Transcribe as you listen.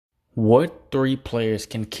What three players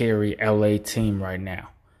can carry LA team right now?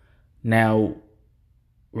 Now,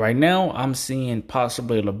 right now, I'm seeing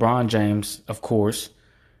possibly LeBron James, of course,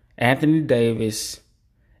 Anthony Davis,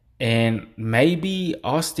 and maybe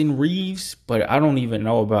Austin Reeves, but I don't even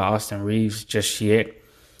know about Austin Reeves just yet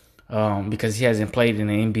because he hasn't played in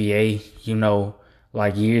the NBA,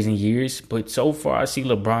 like years and years. But so far, I see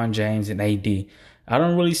LeBron James and AD. I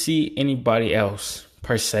don't really see anybody else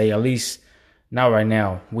per se, at least not right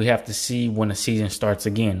now. We have to see when the season starts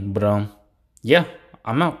again. But yeah,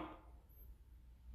 I'm out.